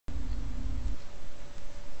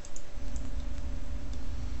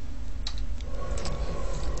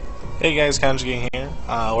Hey guys, Conjugating here.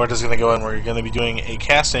 We're just going to go and we're going to be doing a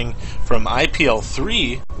casting from IPL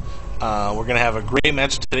 3. We're going to have a great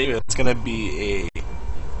match today. It's going to be a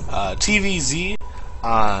TVZ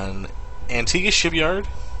on Antigua Shipyard.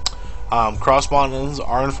 Cross-spawns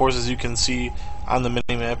are enforced, as you can see on the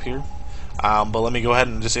mini-map here. But let me go ahead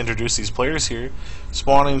and just introduce these players here.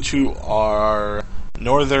 Spawning to our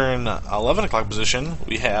northern 11 o'clock position,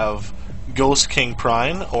 we have Ghost King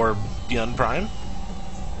Prime, or Beyond Prime.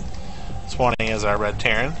 Spawning as our Red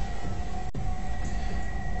Terran.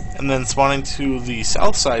 And then spawning to the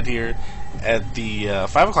south side here at the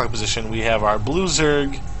 5 o'clock position, we have our Blue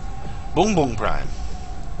Zerg, Boom Boom Prime.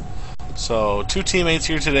 So, two teammates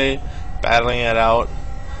here today battling it out,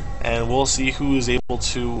 and we'll see who is able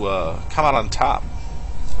to come out on top.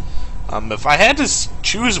 If I had to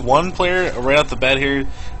choose one player right off the bat here,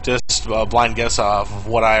 just a blind guess off of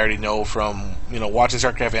what I already know from watching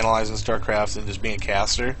StarCraft, analyzing StarCraft, and just being a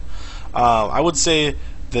caster, I would say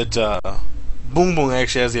that Boom Boom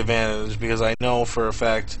actually has the advantage, because I know for a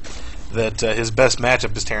fact that his best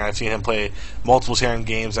matchup is Terran. I've seen him play multiple Terran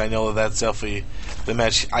games. I know that that's definitely the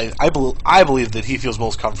match I believe that he feels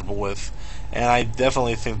most comfortable with, and I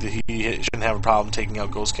definitely think that he shouldn't have a problem taking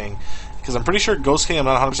out Ghost King, because I'm pretty sure Ghost King, I'm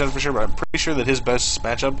not 100% for sure, but I'm pretty sure that his best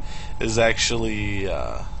matchup is actually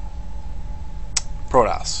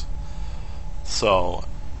Protoss. So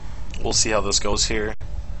we'll see how this goes here.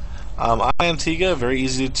 On Antigua, very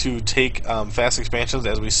easy to take fast expansions,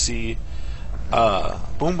 as we see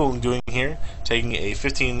Boom Boom doing here, taking a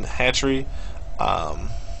 15 hatchery,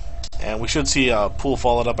 and we should see a pool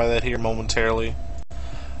followed up by that here momentarily.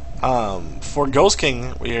 For Ghost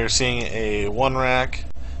King, we are seeing a 1 rack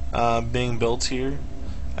being built here,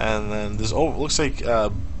 and then this looks like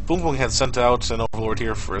Boom Boom had sent out an Overlord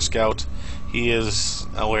here for a scout. He is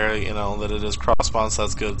aware, that it is cross spawn, so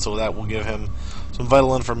that's good. So that will give him some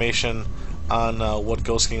vital information on what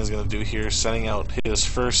Ghost King is going to do here, sending out his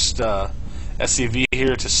first SCV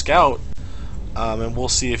here to scout, and we'll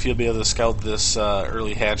see if he'll be able to scout this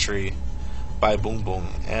early hatchery by Boom Boom.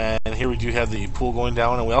 And here we do have the pool going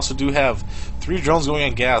down, and we also do have 3 drones going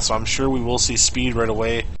on gas, so I'm sure we will see speed right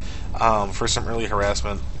away for some early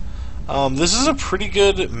harassment. This is a pretty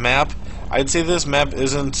good map. I'd say this map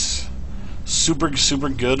isn't super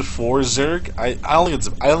good for Zerg. I don't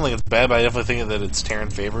think it's bad, but I definitely think that it's Terran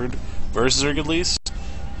favored versus Zerg, at least.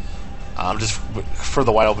 Just for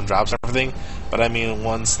the wide open drops and everything. But I mean,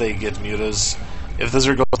 once they get mutas, if the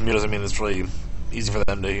Zerg goes with mutas, I mean, it's really easy for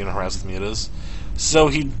them to harass with mutas. So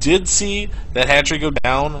he did see that hatchery go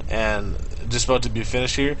down and just about to be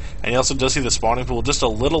finished here, and he also does see the spawning pool just a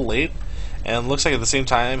little late. And looks like at the same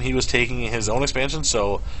time he was taking his own expansion,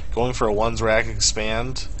 so going for a 1's rack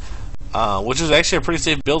expand, which is actually a pretty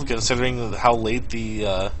safe build considering how late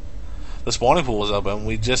the spawning pool was up. And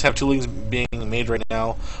we just have 2 lings being made right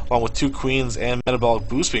now, along with 2 queens and metabolic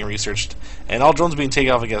boost being researched, and all drones being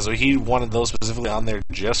taken off again. So he wanted those specifically on there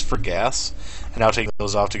just for gas, and now taking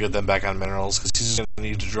those off to get them back on minerals, because he's going to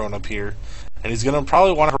need to drone up here, and he's going to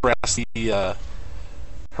probably want to harass the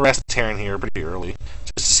Terran here pretty early,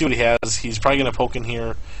 just to see what he has. He's probably going to poke in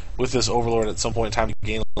here with this Overlord at some point in time to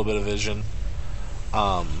gain a little bit of vision.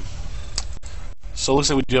 So it looks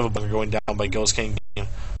like we do have a bunker going down by Ghost King.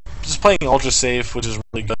 Just playing ultra safe, which is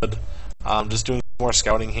really good. Just doing more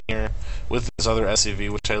scouting here with this other SCV,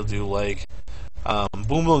 which I do like. Boom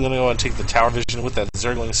Boom going to go and take the tower vision with that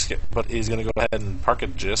Zergling skip, but he's going to go ahead and park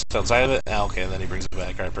it just outside of it. Okay, and then he brings it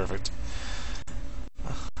back. Alright, perfect.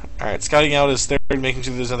 Alright, scouting out is third, making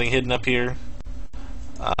sure there's nothing hidden up here.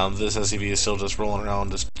 This SCV is still just rolling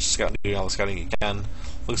around, just scouting, doing all the scouting you can.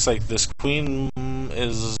 Looks like this queen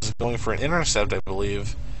is going for an intercept, I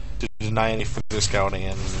believe, to deny any further scouting,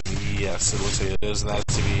 and yes, it looks like it is, and that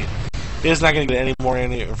SCV is not going to get any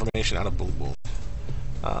information out of Boom Boom.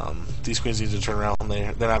 These queens need to turn around.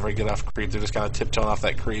 They're not very good off creep. They're just kind of tiptoeing off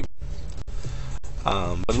that creep.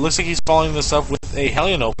 But it looks like he's following this up with a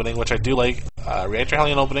Hellion opening, which I do like. Reactor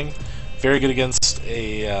Hellion opening, very good against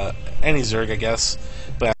any Zerg, I guess.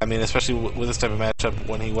 But I mean, especially with this type of matchup,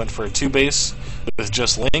 when he went for a 2 base with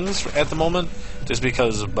just lings at the moment, just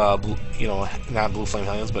because not Blue Flame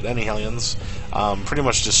Hellions, but any Hellions, pretty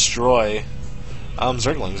much destroy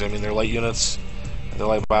Zerglings. I mean, they're light units, they're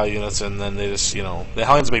light bio units, and then they just the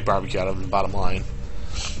Hellions make barbecue out of them. Bottom line.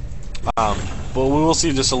 But we will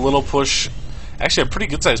see just a little push. Actually, a pretty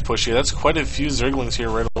good-sized push here. That's quite a few Zerglings here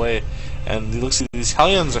right away, and it looks like these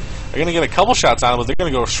Hellions are going to get a couple shots on them, but they're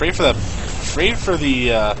going to go straight for the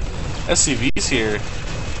SCVs here,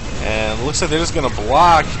 and it looks like they're just going to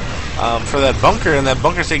block for that bunker, and that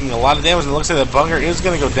bunker's taking a lot of damage, and it looks like that bunker is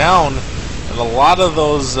going to go down, and a lot of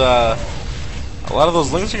those A lot of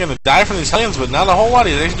those Lings are going to die from these Hellions, but not a whole lot.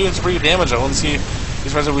 He's actually doing some pretty good damage. I want to see,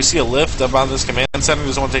 especially if we see a lift up on this command center.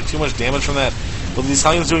 Doesn't want to take too much damage from that. But these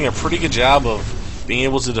Hellions doing a pretty good job of being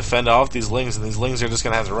able to defend off these Lings, and these Lings are just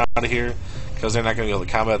going to have to run out of here because they're not going to be able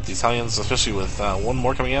to combat these Hellions, especially with one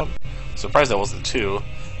more coming out. Surprised that wasn't two.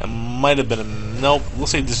 It might have been a... Nope.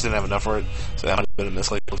 Looks like he just didn't have enough for it. So that might have been a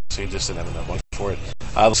misclick. Looks like he just didn't have enough money for it.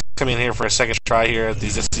 Let's come in here for a second try here at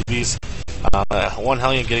these SCVs. One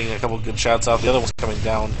Hellion getting a couple good shots off. The other one's coming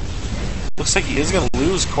down. Looks like he is going to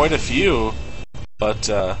lose quite a few. But,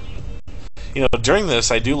 you know, during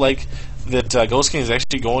this, I do like that Ghost King is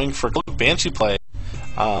actually going for a Banshee play.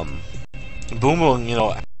 Boom Boom, you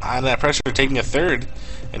know, on that pressure, taking a third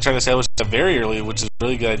and trying to establish that very early, which is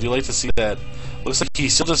really good. I do like to see that. Looks like he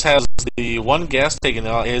still just has the one gas taken.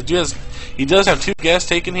 He does have two gas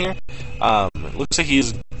taken here. Looks like he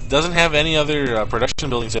doesn't have any other production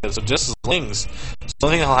buildings yet, so just his Lings. So the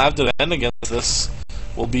only thing he'll have to defend against this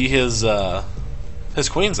will be his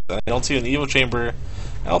Queens. I don't see an Evo Chamber.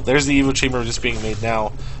 Oh, there's the Evo Chamber just being made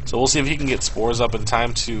now. So we'll see if he can get spores up in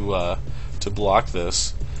time to block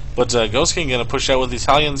this. But Ghost King going to push out with these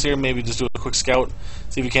Hellions here, maybe just do a quick scout,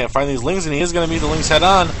 see if he can't find these Lings, and he is going to meet the Lings head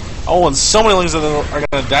on. Oh, and so many Lings that are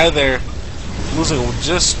going to die there, losing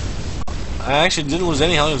just... I actually didn't lose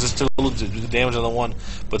any Hellions, just took a little damage on the one,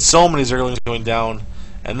 but so many Zerglings going down,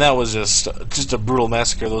 and that was just a brutal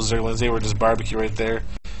massacre. Those Zerglings, they were just barbecue right there.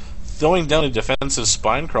 Throwing down a defensive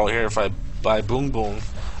spine crawl here by Boom Boom.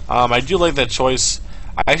 I do like that choice.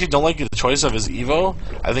 I actually don't like the choice of his Evo.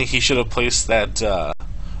 I think he should have placed that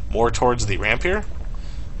more towards the ramp here,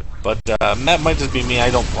 but that might just be me. I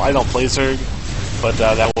don't play Zerg, but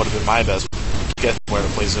that would have been my best guess where to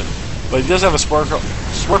place it. But he does have a Spore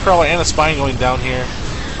Crawler and a Spine going down here.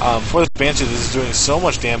 For this Banshee, this is doing so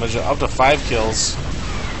much damage, up to 5 kills.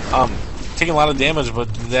 Taking a lot of damage,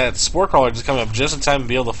 but that Spore Crawler just coming up just in time to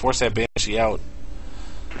be able to force that Banshee out.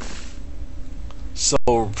 So,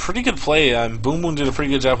 pretty good play. Boom Boom did a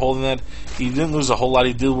pretty good job holding that. He didn't lose a whole lot.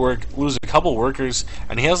 He did lose a couple workers,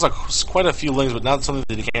 and he has quite a few Lings, but not something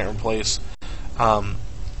that he can't replace.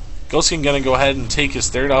 Ghost King going to go ahead and take his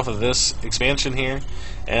third off of this expansion here,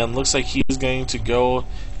 and looks like he is going to go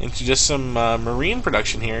into just some Marine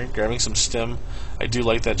production here, grabbing some stim. I do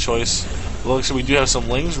like that choice. Looks like we do have some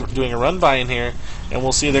Lings doing a run by in here, and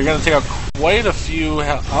we'll see they're going to take out quite a few.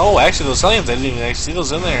 Oh, actually, those Hellions, I didn't even actually see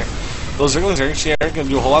those in there. Those Zerglings are actually going to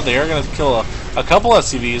do a whole lot. They are going to kill a couple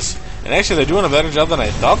SCVs, and actually they're doing a better job than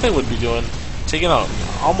I thought they would be doing, taking out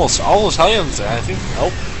almost all those Hellions. I think,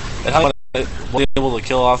 oh, that Hellion was able to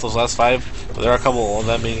kill off those last 5, but there are a couple of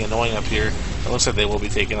them being annoying up here. It looks like they will be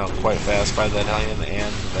taken out quite fast by that Hellion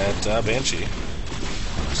and that Banshee.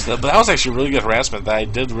 So but that was actually really good harassment. I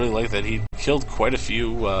did really like that. He killed quite a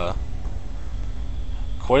few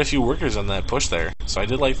workers on that push there, so I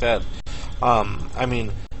did like that. I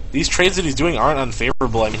mean, these trades that he's doing aren't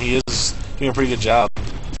unfavorable. I mean, he is doing a pretty good job.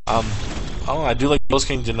 Oh, I do like Ghost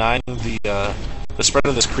King denying the spread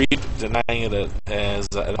of this creep, denying it as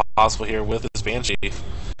possible here with his Banshee.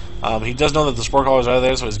 He does know that the Spore Crawlers are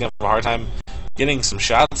there, so he's going to have a hard time getting some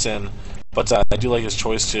shots in, but I do like his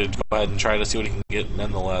choice to go ahead and try to see what he can get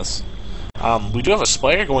nonetheless. We do have a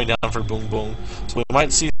Spire going down for Boom Boom, so we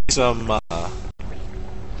might see some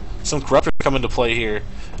Corruptor come into play here.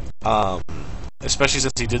 Especially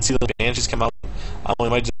since he did see the Banshees come out. We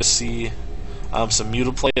might just see some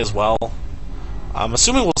Mutaplay as well. I'm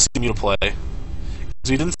assuming we'll see Mutaplay, because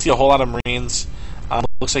we didn't see a whole lot of Marines.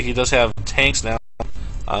 Looks like he does have tanks now.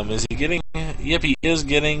 Is he getting... Yep, he is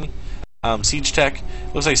getting Siege Tech.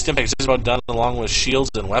 Looks like Stim Tech is just about done, along with shields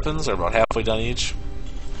and weapons. They're about halfway done each.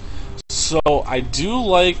 So, I do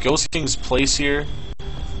like Ghost King's place here,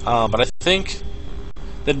 but I think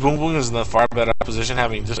that Boom Boom is in a far better position,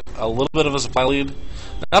 having just a little bit of a supply lead.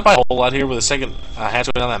 Not by a whole lot here, with a second hatch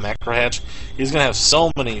going on that macro hatch. He's going to have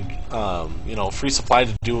so many, free supply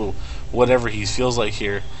to do whatever he feels like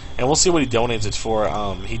here. And we'll see what he donates it for.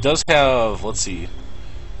 He does have, let's see,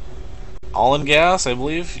 all in gas, I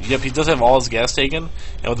believe. Yep, he does have all his gas taken.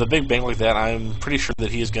 And with a big bank like that, I'm pretty sure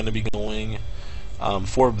that he is going to be going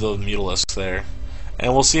for the Mutalisks there.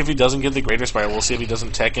 And we'll see if he doesn't get the Greater Spire. We'll see if he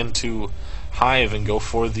doesn't tech into Hive and go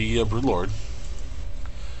for the Broodlord.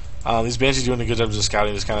 These Banshees doing a good job of just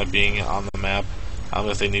scouting, just kind of being on the map.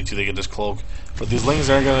 If they need to, they can just cloak. But these Lings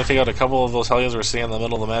are going to take out a couple of those Hellions we're seeing in the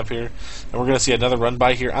middle of the map here. And we're going to see another run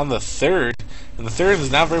by here on the third. And the third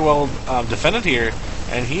is not very well defended here.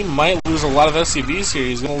 And he might lose a lot of SCVs here.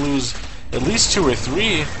 He's going to lose at least 2 or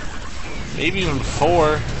 3, maybe even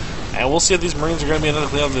 4. And we'll see if these Marines are going to be enough to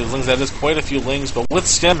clean out these Lings. That is quite a few Lings, but with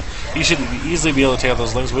Stim, he should easily be able to take out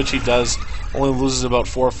those Lings, which he does. Only loses about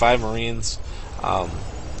 4 or 5 Marines. Um,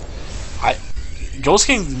 I Ghost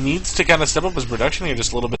King needs to kind of step up his production here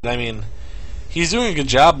just a little bit. I mean, he's doing a good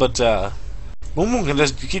job, but Boom Boom can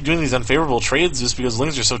just keep doing these unfavorable trades just because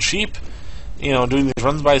Lings are so cheap. You know, doing these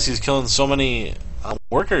runs by, he's killing so many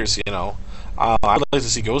workers. You know, I'd like to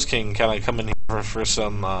see Ghost King kind of come in here for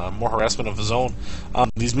some more harassment of his own.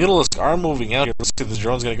 These Mutalisks are moving out here. Looks like the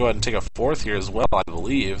drone's going to go ahead and take a fourth here as well, I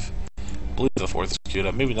believe. I believe the fourth is queued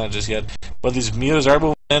up. Maybe not just yet. But these Mutas are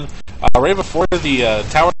moving in. Right before the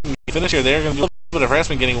tower can finish here, they're going to do a little bit of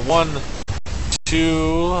harassment, getting 1,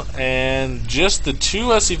 2, and just the 2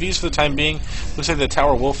 SCVs for the time being. Looks like the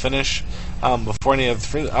tower will finish before any of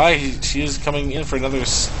the... she is coming in for another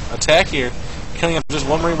attack here. Killing up just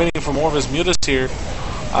 1 Marine, waiting for more of his Mutas here.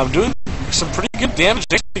 Doing some pretty good damage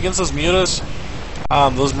against those Mutas.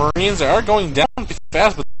 Those Marines are going down pretty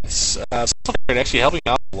fast, but it's actually helping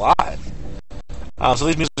out a lot. So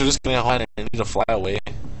these Mutas are just going to go ahead and need to fly away.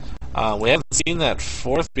 We haven't seen that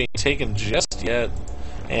fourth being taken just yet,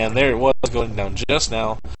 and there it was going down just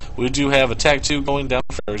now. We do have attack 2 going down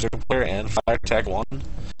for our reserve player and fire attack 1,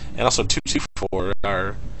 and also 2-2 for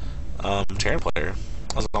our Terran player,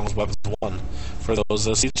 as long as weapons 1 for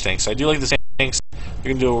those siege tanks. I do like the tanks.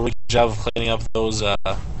 They're going to do a really good job of cleaning up those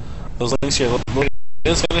Lings here. It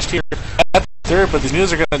is finished here at the third, but these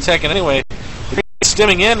Mutas are going to attack it anyway.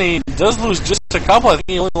 Stemming in, he does lose just a couple. I think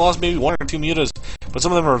he only lost maybe 1 or 2 Mutas, but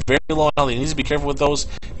some of them are very low on health. He needs to be careful with those.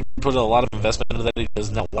 He put a lot of investment into that. He does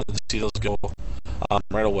not want to see those go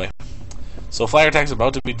right away. So flyer attack's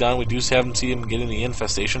about to be done. We do see him getting the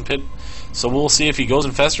infestation pit. So we'll see if he goes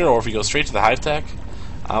infester or if he goes straight to the hive tech.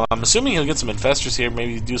 I'm assuming he'll get some infestors here,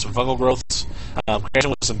 maybe do some fungal growths, crash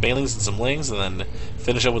him with some banelings and some lings, and then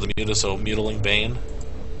finish up with a Muta, so Mutaling Bane.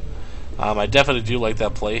 I definitely do like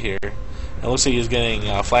that play here. It looks like he's getting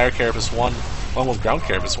Flyer Carapace 1, along with Ground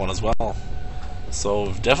Carapace 1 as well.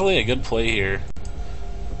 So definitely a good play here.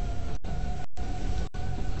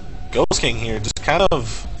 Ghost King here, just kind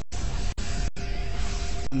of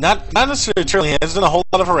not necessarily turning. He hasn't done a whole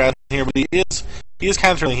lot of harassment here, but he is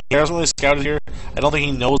kind of turning. He hasn't really scouted here. I don't think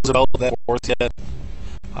he knows about that fourth yet.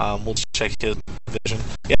 We'll check his vision.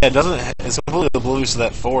 Yeah, it doesn't. It's completely oblivious to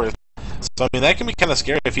that fourth. So I mean that can be kind of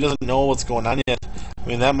scary if he doesn't know what's going on yet. I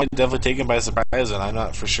mean that might definitely take him by surprise, and I'm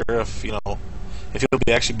not for sure if if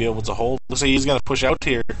he'll actually be able to hold. Looks like he's going to push out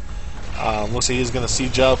here. Looks like he's going to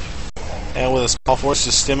siege up, and with a small force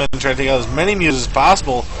just stim in and try to take out as many Mutas as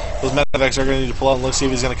possible. Those medevacs are going to need to pull out and let's see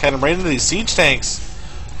if he's going to cut him right into these siege tanks.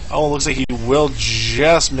 Oh, it looks like he will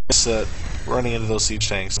just miss it running into those siege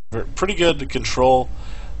tanks. Pretty good control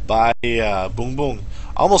by Boom Boom.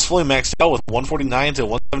 Almost fully maxed out with 149 to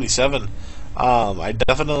 177. I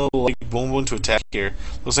definitely like Boom Boom to attack here.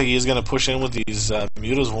 Looks like he's going to push in with these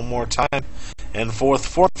Mutas one more time. And four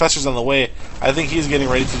infestors on the way. I think he's getting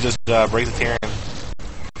ready to just break the Terran.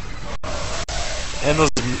 And those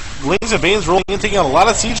Lings and Banes rolling in, taking out a lot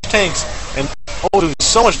of siege tanks. And doing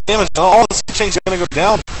so much damage. All the siege tanks are going to go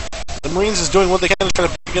down. The Marines is doing what they can to try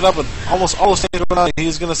to pick it up, but almost all those tanks going on.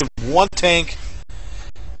 He's going to save 1 tank.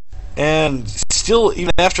 And still,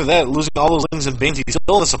 even after that, losing all those Lings and Banes, he's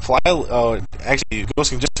still in the supply. Actually,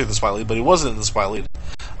 Ghost King just took the supply lead, but he wasn't in the supply lead.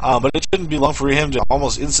 But it shouldn't be long for him to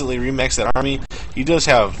almost instantly remax that army. He does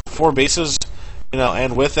have 4 bases,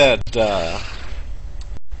 and with that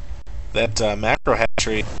macro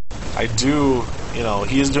hatchery,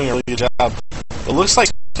 he is doing a really good job. It looks like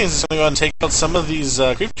he's going to go and take out some of these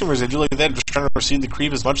creep tumors. I do like that, just trying to proceed the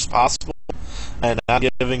creep as much as possible and not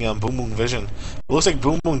giving Boom Boom vision. It looks like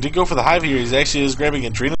Boom Boom did go for the hive here. He's actually grabbing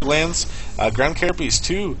Adrenal Glands, Ground Carapace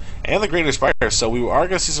 2, and the Greater Spire. So we are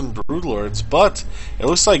going to see some Brood Lords, but it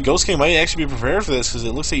looks like Ghost King might actually be prepared for this because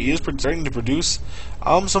it looks like he is starting to produce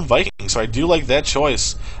some Vikings. So I do like that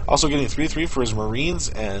choice. Also getting 3-3 for his Marines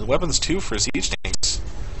and Weapons 2 for his siege tanks.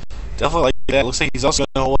 Definitely like that. Looks like he's also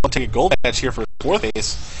going to take a gold patch here for his 4th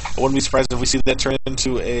base. I wouldn't be surprised if we see that turn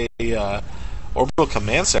into a orbital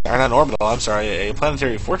command center, or not orbital, I'm sorry, a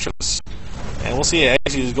planetary fortress. And we'll see,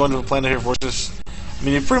 actually, he's going to a planetary fortress. I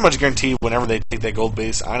mean, you're pretty much guaranteed whenever they take that gold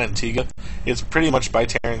base on Antigua, it's pretty much by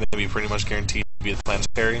Terran, they'll be pretty much guaranteed to be a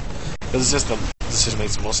planetary. Because this just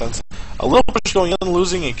makes the most sense. A little push going in,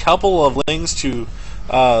 losing a couple of Lings to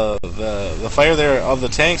the fire there of the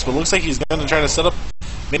tanks, but looks like he's going to try to set up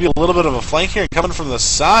maybe a little bit of a flank here, and coming from the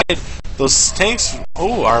side, those tanks,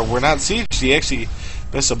 were not sieged. He actually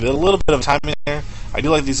missed a little bit of timing there. I do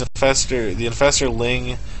like the Infestor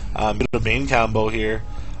Ling Muta Bane combo here.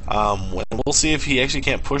 We'll see if he actually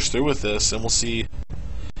can't push through with this, and we'll see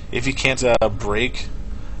if he can't break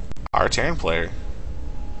our Terran player.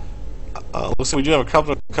 Looks like we do have a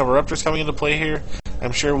couple of cover-raptors coming into play here.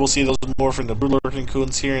 I'm sure we'll see those morph into Broodlord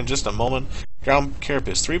Cocoons here in just a moment. Ground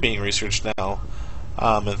Carapace 3 being researched now.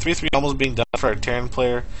 And 3-3 almost being done for our Terran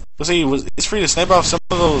player. Looks like he's free to snipe off some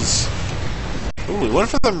of those. Ooh, he went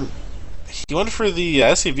for them. He went for the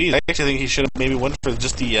SCV. I actually think he should have maybe went for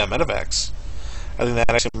just the Medivacs. I think that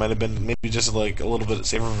actually might have been maybe just like a little bit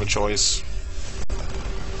safer of a choice.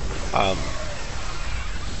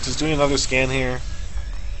 Just doing another scan here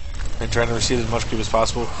and trying to receive as much creep as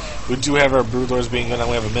possible. We do have our Broodlords being going on.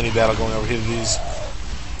 We have a mini battle going over here.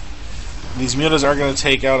 These mutas are going to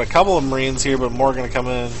take out a couple of Marines here, but more are going to come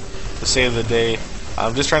in to save the day.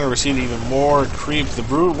 I'm just trying to receive even more creep.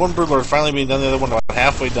 One Broodlord finally being done, the other one about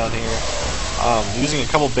halfway done here. Using a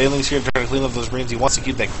couple Banelings here to try to clean up those Marines. He wants to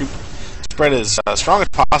keep that creep spread as strong as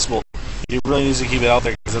possible. He really needs to keep it out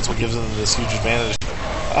there because that's what gives him this huge advantage.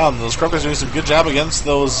 Those Corruptors are doing some good job against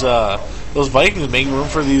those Vikings, making room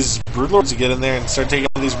for these Broodlords to get in there and start taking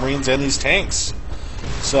out these Marines and these tanks.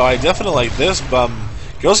 So I definitely like this.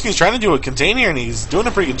 Ghost King's trying to do a contain here, and he's doing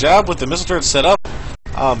a pretty good job with the missile turret set up.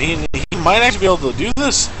 He might actually be able to do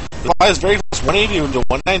this. The supply is very close, 180 to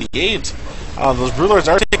 198. Those Broodlords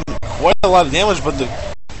are taking quite a lot of damage, but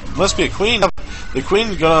must be a Queen. The Queen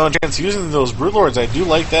going to have a chance using those Broodlords. I do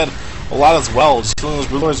like that a lot as well. Just killing those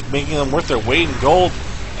Broodlords, making them worth their weight in gold.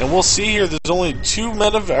 And we'll see here, there's only two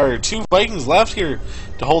Vikings left here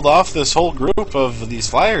to hold off this whole group of these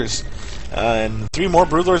flyers. And 3 more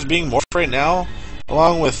Broodlords being morphed right now,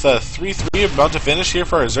 along with 3-3 about to finish here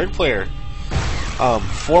for our Zerg player.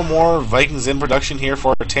 4 more Vikings in production here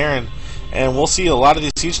for our Terran. And we'll see a lot of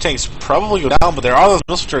these siege tanks probably go down, but there are those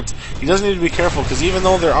missile turrets. He does need to be careful, because even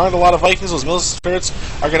though there aren't a lot of Vikings, those missile turrets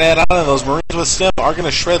are going to add on, and those Marines with Stim are going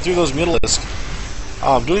to shred through those Mutalisks.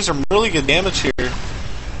 Doing some really good damage here.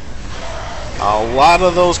 A lot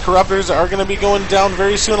of those Corruptors are going to be going down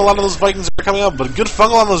very soon. A lot of those Vikings are coming up, but a good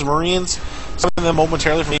fungal on those Marines, stopping them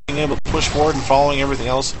momentarily from being able to push forward and following everything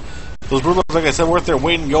else. Those Broodlords, like I said, worth their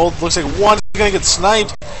weight in gold. Looks like one is going to get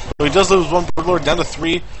sniped, so he does lose one Broodlord down to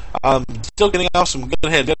 3. Still getting off some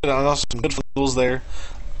good hit, some good fungals there.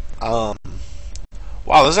 Wow,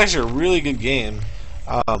 this is actually a really good game.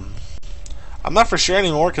 I'm not for sure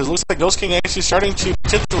anymore, because it looks like Ghost King actually starting to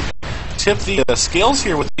tip the scales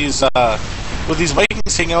here with these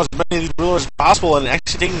Vikings taking out as many of these Broodlords as possible, and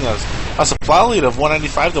actually taking a supply lead of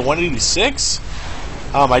 195 to 186.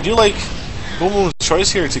 I do like Boom Boom's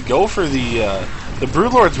choice here to go for the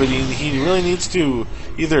Broodlords, but he really needs to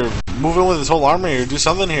either move in with his whole army or do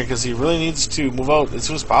something here, because he really needs to move out as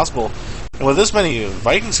soon as possible. And with this many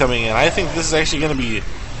Vikings coming in, I think this is actually going to be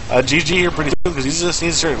a GG here pretty soon, because he just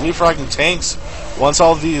needs to start leapfrogging tanks once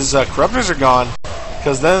all these Corruptors are gone,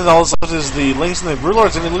 because then all that's left is the Lynx and the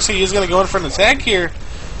Broodlords, and it looks like he's going to go in for an attack here.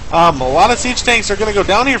 A lot of siege tanks are going to go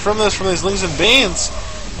down here from these Lynx and Banes.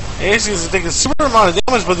 He's going to take a super amount of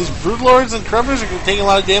damage, but these Broodlords and Corruptors are taking a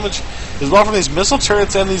lot of damage as well from these missile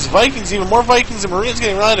turrets, and these Vikings, even more Vikings and Marines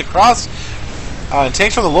getting rallied across. And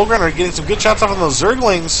tanks from the low ground are getting some good shots off on those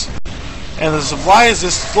Zerglings, and the supply is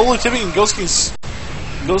just slowly tipping in Ghost King's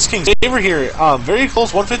favor here. Very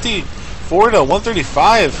close, 154 to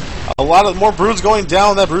 135. A lot of more Broods going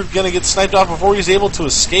down. That Brood going to get sniped off before he's able to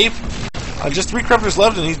escape. Just 3 Corruptors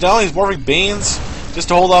left, and he's down. He's morphing Banes just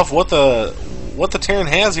to hold off what the Terran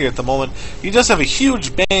has here at the moment. He does have a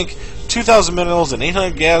huge bank, 2,000 minerals and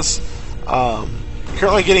 800 gas.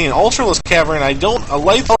 Currently getting an Ultralisk Cavern. I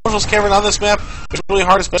like the Ultralisk Cavern on this map. It's really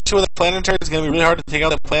hard, especially with a planetary. It's going to be really hard to take out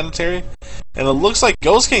that planetary. And it looks like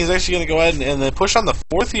Ghost King is actually going to go ahead and then push on the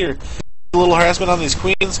 4th here. A little harassment on these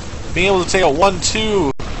Queens, being able to take out 1,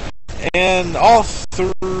 2, and all 3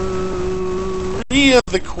 of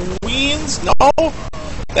the Queens. No,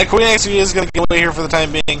 that Queen actually is going to get away here for the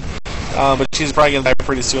time being. But she's probably going to die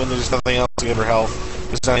pretty soon. There's nothing else to give her health.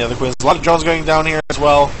 There's not any other Queens. A lot of drones going down here as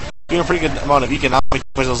well. Doing a pretty good amount of economic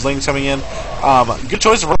with those Lings coming in. Good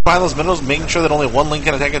choice to run behind those minerals, making sure that only 1 Ling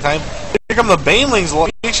can attack at a time. Here come the Banelings.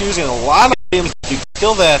 Actually using a lot of Banelings to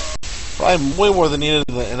kill that. Probably way more than needed.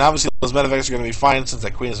 And obviously those Medivacs are going to be fine since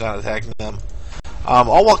that Queen is not attacking them.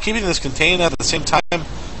 All while keeping this contained at the same time.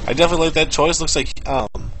 I definitely like that choice. Looks like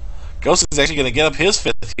Ghost is actually going to get up his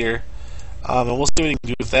 5th here. And we'll see what he can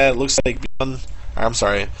do with that. It looks like Boom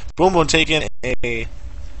Boom taking a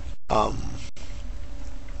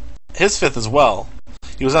his 5th as well.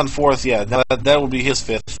 He was on 4th, yeah. Now that would be his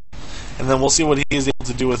 5th, and then we'll see what he is able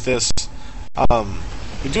to do with this.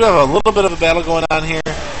 We do have a little bit of a battle going on here.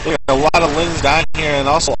 We got a lot of Lings dying here, and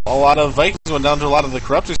also a lot of Vikings going down to a lot of the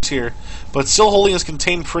Corruptors here, but still holding us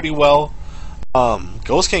contained pretty well.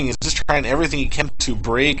 Ghost King is just trying everything he can to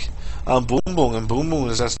break Boom Boom, and Boom Boom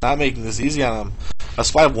is just not making this easy on him. A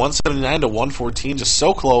supply of 179 to 114, just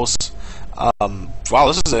so close.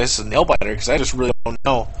 Wow, this is a nail biter because I just really don't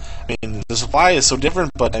know. I mean, the supply is so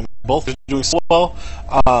different, but I mean, both are doing so well.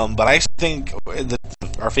 But I think that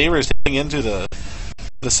our favor is taking into the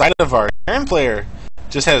side of our Terran player.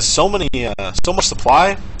 Just has so much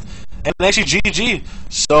supply, and actually GG.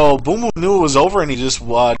 So Boom Boom knew it was over, and he just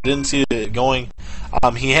didn't see it going.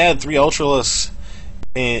 He had 3 Ultralisks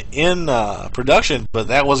in production, but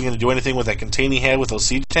that wasn't going to do anything with that contain he had with those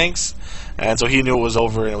siege tanks, and so he knew it was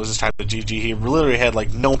over, and it was just time to GG. He literally had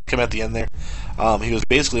like no come at the end there. He was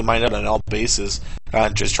basically mined out on all bases,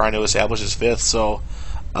 just trying to establish his 5th. So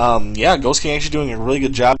yeah, Ghost King actually doing a really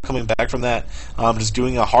good job coming back from that, just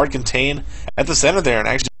doing a hard contain at the center there, and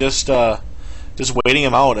actually just waiting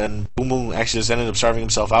him out, and Boom Boom actually just ended up starving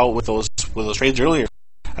himself out with those trades earlier.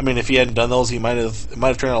 I mean, if he hadn't done those, it might have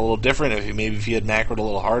turned out a little different. If he had macroed a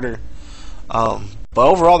little harder. But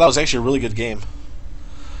overall, that was actually a really good game.